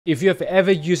If you have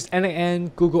ever used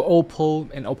n8n, Google Opal,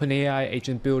 and OpenAI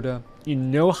Agent Builder, you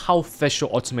know how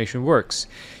visual automation works.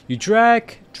 You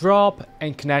drag, drop,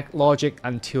 and connect logic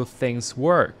until things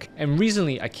work. And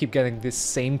recently, I keep getting this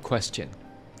same question.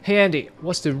 Hey Andy,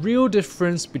 what's the real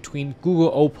difference between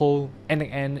Google Opal,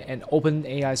 n8n, and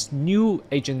OpenAI's new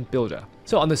Agent Builder?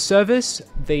 So on the surface,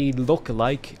 they look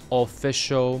alike, or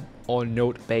visual, or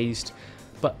node-based,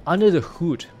 but under the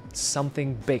hood,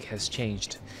 something big has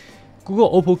changed.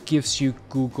 Google Opal gives you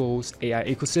Google's AI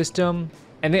ecosystem,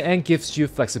 n8n gives you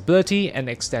flexibility and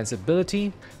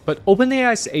extensibility, but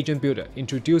OpenAI's Agent Builder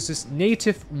introduces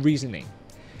native reasoning.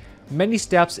 Many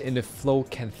steps in the flow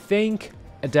can think,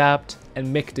 adapt,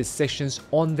 and make decisions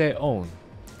on their own.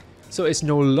 So it's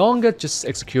no longer just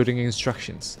executing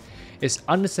instructions, it's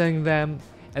understanding them,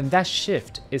 and that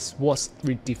shift is what's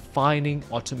redefining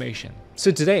automation. So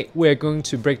today, we're going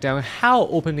to break down how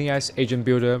OpenAI's Agent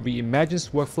Builder reimagines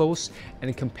workflows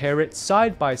and compare it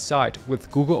side by side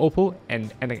with Google Opal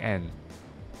and n8n.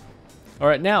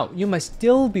 Alright, now you might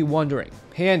still be wondering,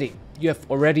 hey Andy, you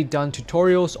have already done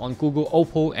tutorials on Google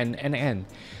Opal and n8n,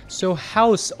 so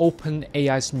how is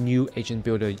OpenAI's new Agent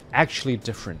Builder actually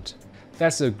different?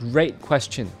 That's a great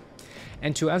question.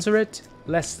 And to answer it,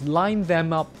 let's line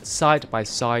them up side by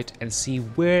side and see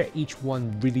where each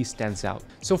one really stands out.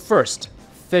 So first,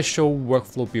 Visual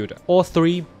Workflow Builder. All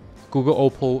three, Google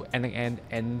Opal, n8n,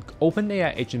 and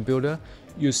OpenAI Agent Builder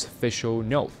use visual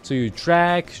node. So you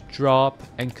drag, drop,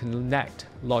 and connect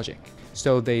logic.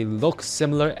 So they look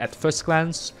similar at first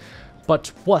glance, but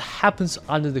what happens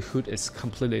under the hood is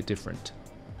completely different.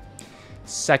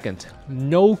 Second,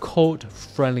 no-code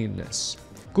friendliness.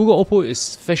 Google Opal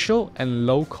is visual and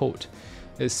low-code.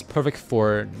 It's perfect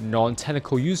for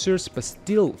non-technical users, but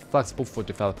still flexible for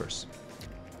developers.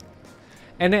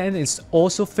 n8n is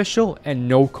also visual and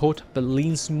no-code, but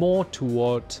leans more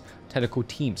toward technical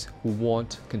teams who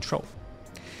want control.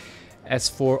 As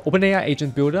for OpenAI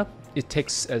Agent Builder, it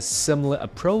takes a similar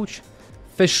approach,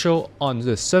 visual on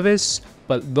the surface,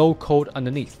 but low-code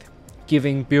underneath,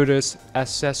 giving builders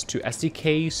access to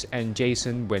SDKs and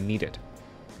JSON when needed.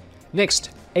 Next,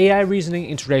 AI reasoning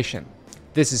integration.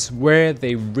 This is where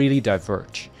they really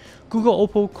diverge. Google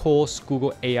Opal calls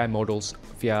Google AI models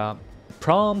via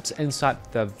prompts inside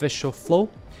the visual flow.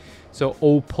 So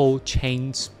Opal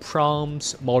chains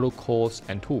prompts, model calls,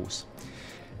 and tools.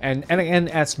 And n8n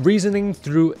adds reasoning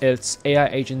through its AI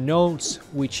agent nodes,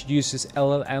 which uses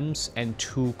LLMs and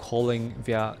tool calling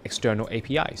via external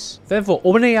APIs. Then for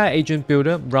OpenAI Agent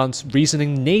Builder runs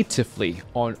reasoning natively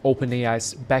on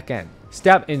OpenAI's backend.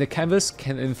 Step in the canvas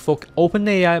can invoke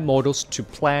OpenAI models to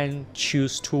plan,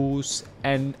 choose tools,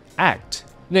 and act.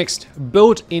 Next,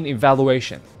 built-in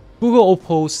evaluation. Google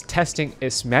Opal's testing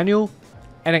is manual,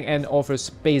 n8n offers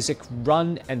basic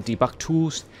run and debug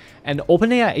tools, and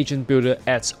OpenAI Agent Builder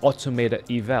adds automated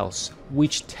evals,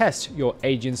 which test your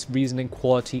agent's reasoning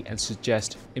quality and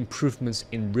suggest improvements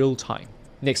in real time.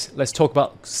 Next, let's talk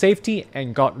about safety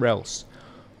and guardrails.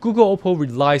 Google Opal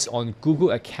relies on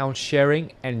Google account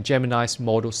sharing and Gemini's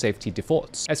model safety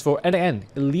defaults. As for n8n,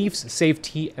 it leaves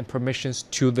safety and permissions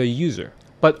to the user.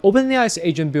 But OpenAI's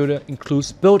Agent Builder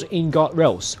includes built-in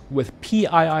guardrails with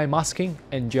PII masking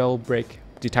and jailbreak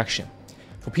detection.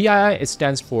 For PII, it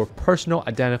stands for Personal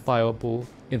Identifiable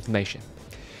Information.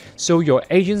 So your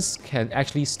agents can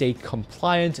actually stay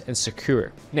compliant and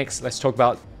secure. Next, let's talk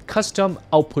about custom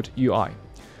output UI.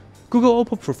 Google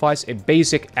Opal provides a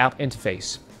basic app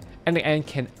interface. n8n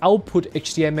can output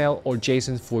HTML or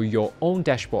JSON for your own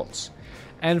dashboards.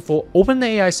 And for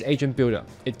OpenAI's Agent Builder,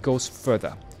 it goes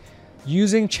further.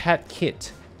 Using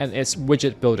ChatKit and its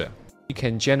widget builder, you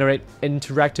can generate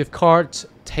interactive cards,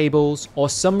 tables, or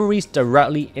summaries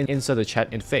directly inside the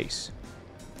chat interface.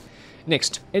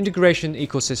 Next, integration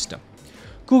ecosystem.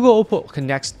 Google Opal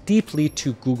connects deeply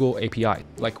to Google API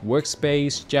like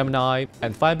Workspace, Gemini,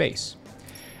 and Firebase.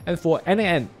 And for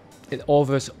n8n, it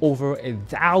offers over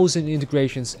 1,000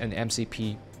 integrations and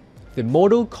MCP, the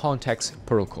Model Context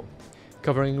Protocol,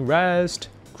 covering REST,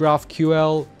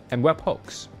 GraphQL, and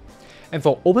webhooks. And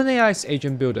for OpenAI's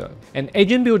Agent Builder, an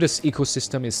Agent Builder's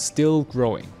ecosystem is still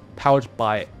growing, powered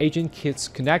by AgentKit's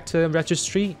connector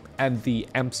registry and the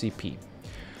MCP,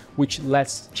 which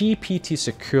lets GPT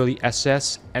securely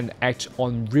access and act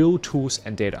on real tools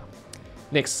and data.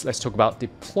 Next, let's talk about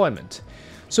deployment.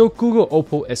 So Google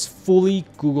Opal is fully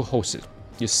Google hosted.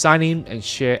 You sign in and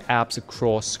share apps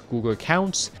across Google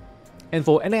accounts. And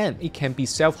for n8n, it can be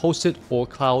self-hosted or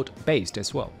cloud-based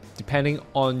as well, depending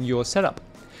on your setup.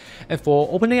 And for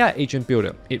OpenAI Agent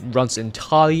Builder, it runs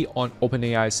entirely on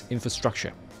OpenAI's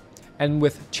infrastructure. And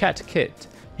with ChatKit,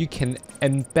 you can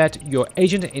embed your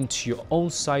agent into your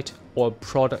own site or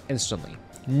product instantly.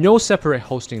 No separate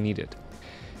hosting needed.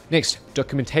 Next,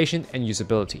 documentation and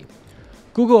usability.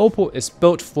 Google Opal is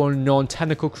built for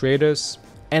non-technical creators.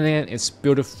 n8n is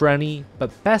builder-friendly,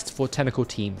 but best for technical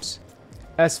teams.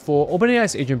 As for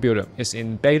OpenAI's Agent Builder, it's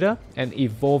in beta and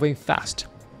evolving fast,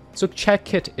 so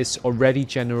ChatKit is already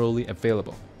generally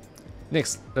available.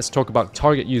 Next, let's talk about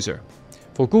target user.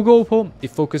 For Google Opal, it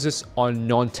focuses on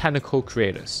non-technical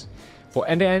creators. For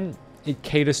n8n, it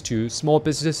caters to small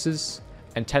businesses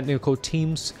and technical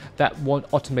teams that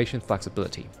want automation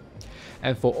flexibility.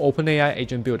 And for OpenAI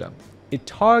Agent Builder, it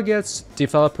targets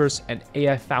developers and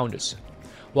AI founders,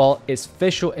 while its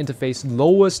visual interface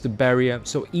lowers the barrier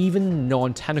so even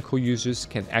non-technical users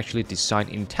can actually design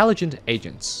intelligent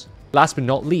agents. Last but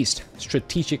not least,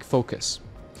 strategic focus.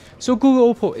 So Google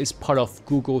Opal is part of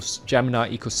Google's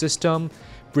Gemini ecosystem,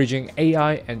 bridging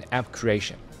AI and app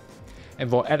creation. And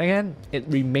for n8n, it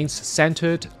remains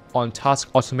centered on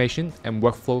task automation and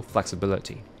workflow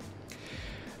flexibility.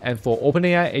 And for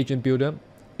OpenAI Agent Builder,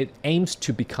 it aims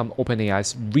to become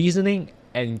OpenAI's reasoning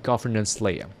and governance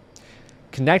layer,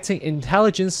 connecting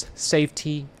intelligence,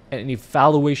 safety, and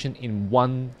evaluation in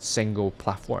one single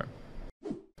platform.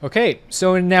 Okay,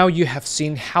 so now you have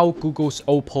seen how Google's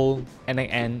Opal,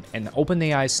 n8n, and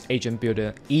OpenAI's Agent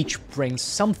Builder each bring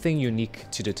something unique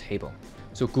to the table.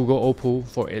 So Google Opal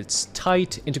for its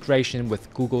tight integration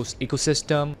with Google's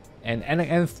ecosystem, and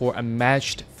n8n for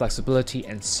unmatched flexibility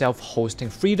and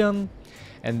self-hosting freedom,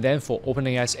 and then for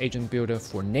OpenAI's Agent Builder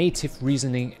for native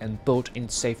reasoning and built-in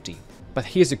safety. But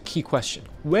here's a key question: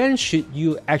 when should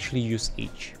you actually use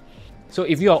each? So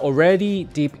if you are already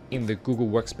deep in the Google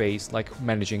workspace, like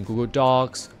managing Google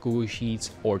Docs, Google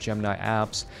Sheets, or Gemini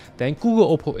apps, then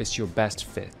Google Opal is your best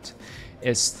fit.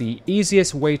 It's the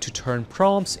easiest way to turn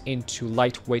prompts into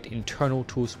lightweight internal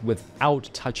tools without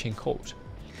touching code.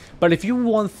 But if you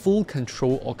want full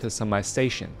control or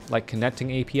customization, like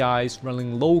connecting APIs,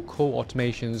 running local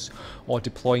automations, or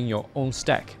deploying your own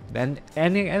stack, then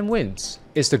n8n wins.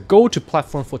 It's the go-to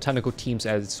platform for technical teams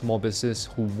and small businesses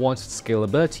who want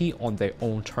scalability on their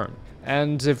own terms.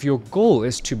 And if your goal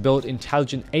is to build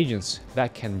intelligent agents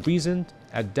that can reason,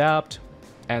 adapt,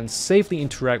 and safely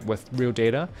interact with real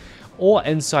data, or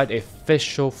inside a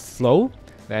visual flow,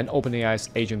 then OpenAI's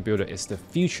Agent Builder is the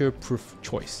future-proof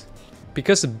choice.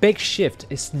 Because the big shift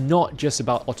is not just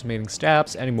about automating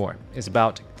steps anymore. It's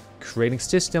about creating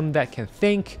systems that can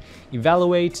think,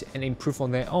 evaluate, and improve on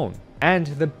their own. And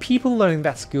the people learning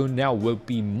that skill now will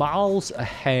be miles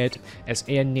ahead as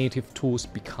AI native tools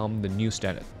become the new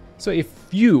standard. So if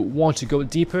you want to go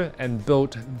deeper and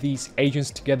build these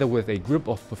agents together with a group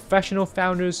of professional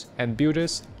founders and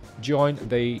builders, join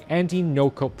the Andy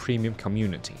No-Code Premium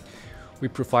community. We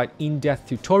provide in-depth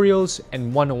tutorials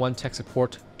and one-on-one tech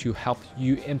support to help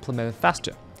you implement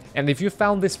faster. And if you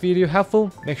found this video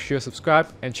helpful, make sure to subscribe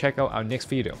and check out our next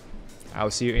video.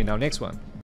 I'll see you in our next one.